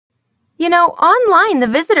Online the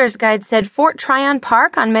visitor's guide said Fort Tryon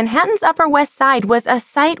Park on Manhattan's Upper West Side was a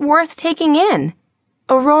sight worth taking in.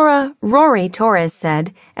 Aurora Rory Torres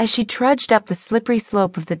said as she trudged up the slippery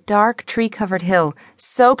slope of the dark, tree-covered hill,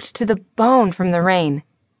 soaked to the bone from the rain.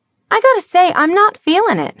 I gotta say, I'm not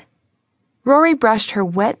feeling it. Rory brushed her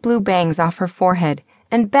wet blue bangs off her forehead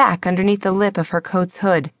and back underneath the lip of her coat's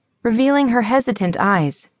hood, revealing her hesitant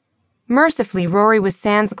eyes. Mercifully, Rory was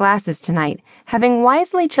sans glasses tonight, having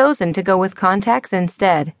wisely chosen to go with contacts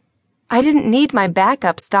instead. I didn't need my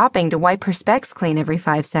backup stopping to wipe her specs clean every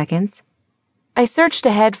 5 seconds. I searched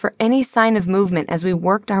ahead for any sign of movement as we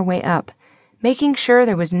worked our way up, making sure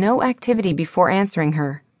there was no activity before answering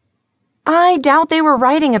her. I doubt they were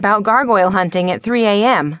writing about gargoyle hunting at 3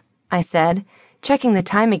 a.m., I said, checking the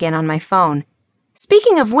time again on my phone.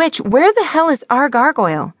 Speaking of which, where the hell is our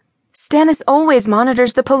gargoyle? Stannis always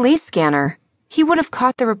monitors the police scanner. He would have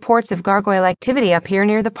caught the reports of gargoyle activity up here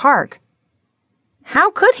near the park. How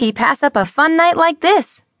could he pass up a fun night like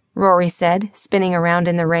this? Rory said, spinning around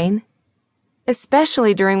in the rain.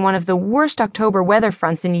 Especially during one of the worst October weather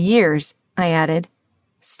fronts in years, I added.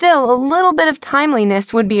 Still, a little bit of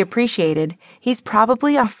timeliness would be appreciated. He's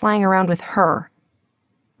probably off flying around with her.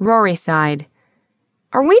 Rory sighed.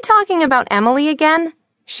 Are we talking about Emily again?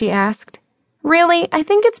 She asked. Really, I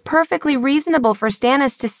think it's perfectly reasonable for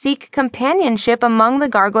Stannis to seek companionship among the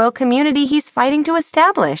gargoyle community he's fighting to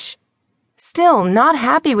establish. Still, not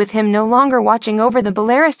happy with him no longer watching over the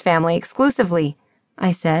Belaris family exclusively,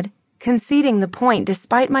 I said, conceding the point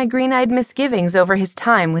despite my green-eyed misgivings over his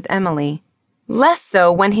time with Emily. Less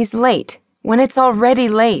so when he's late, when it's already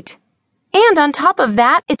late. And on top of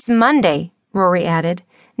that, it's Monday, Rory added.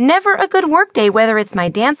 Never a good workday whether it's my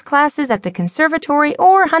dance classes at the conservatory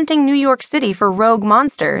or hunting New York City for rogue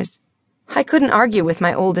monsters. I couldn't argue with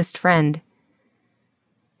my oldest friend.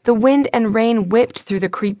 The wind and rain whipped through the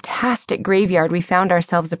creeptastic graveyard we found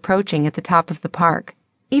ourselves approaching at the top of the park.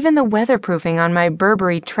 Even the weatherproofing on my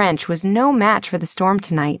Burberry trench was no match for the storm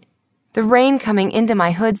tonight, the rain coming into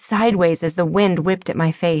my hood sideways as the wind whipped at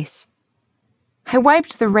my face. I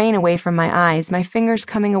wiped the rain away from my eyes, my fingers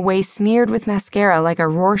coming away smeared with mascara like a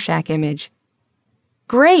Rorschach image.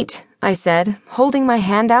 Great, I said, holding my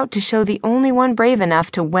hand out to show the only one brave enough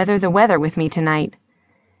to weather the weather with me tonight.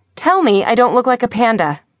 Tell me I don't look like a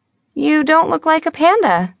panda. You don't look like a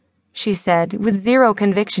panda, she said, with zero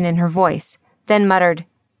conviction in her voice, then muttered,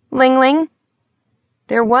 Ling Ling.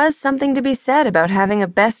 There was something to be said about having a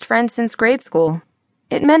best friend since grade school.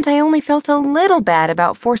 It meant I only felt a little bad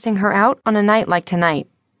about forcing her out on a night like tonight.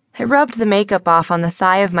 I rubbed the makeup off on the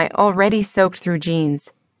thigh of my already soaked-through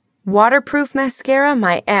jeans. Waterproof mascara,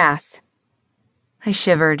 my ass. I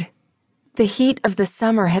shivered. The heat of the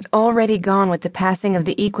summer had already gone with the passing of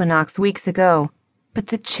the equinox weeks ago, but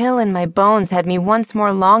the chill in my bones had me once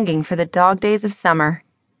more longing for the dog days of summer.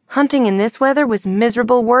 Hunting in this weather was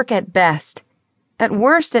miserable work at best. At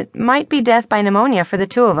worst, it might be death by pneumonia for the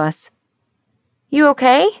two of us. You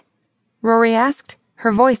okay? Rory asked,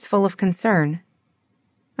 her voice full of concern.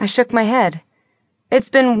 I shook my head. It's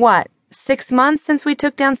been, 6 months since we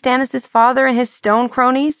took down Stannis' father and his stone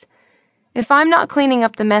cronies? If I'm not cleaning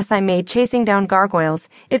up the mess I made chasing down gargoyles,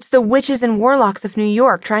 it's the witches and warlocks of New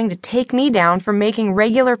York trying to take me down for making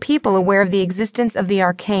regular people aware of the existence of the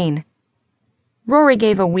arcane. Rory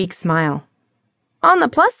gave a weak smile. On the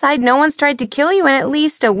plus side, no one's tried to kill you in at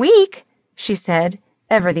least a week, she said,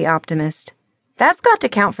 ever the optimist. That's got to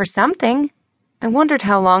count for something. I wondered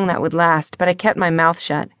how long that would last, but I kept my mouth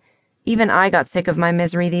shut. Even I got sick of my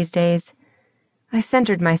misery these days. I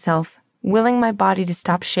centered myself, willing my body to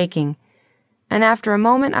stop shaking, and after a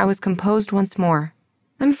moment I was composed once more.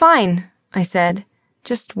 I'm fine, I said.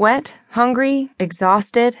 Just wet, hungry,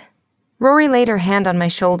 exhausted. Rory laid her hand on my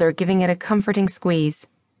shoulder, giving it a comforting squeeze.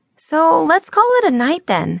 So let's call it a night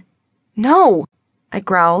then. No, I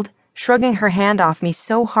growled, shrugging her hand off me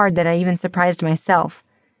so hard that I even surprised myself.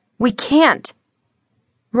 We can't.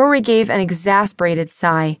 Rory gave an exasperated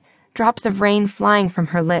sigh, drops of rain flying from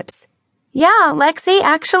her lips. Yeah, Lexi,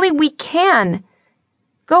 actually we can.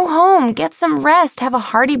 Go home, get some rest, have a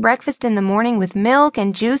hearty breakfast in the morning with milk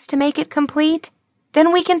and juice to make it complete.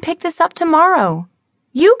 Then we can pick this up tomorrow.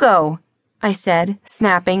 You go, I said,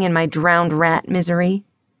 snapping in my drowned rat misery.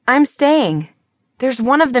 I'm staying. There's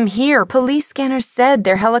one of them here. Police scanners said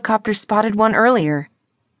their helicopter spotted one earlier.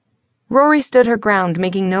 Rory stood her ground,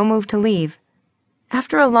 making no move to leave.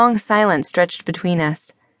 After a long silence stretched between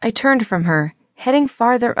us, I turned from her, heading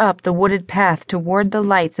farther up the wooded path toward the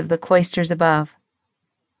lights of the cloisters above.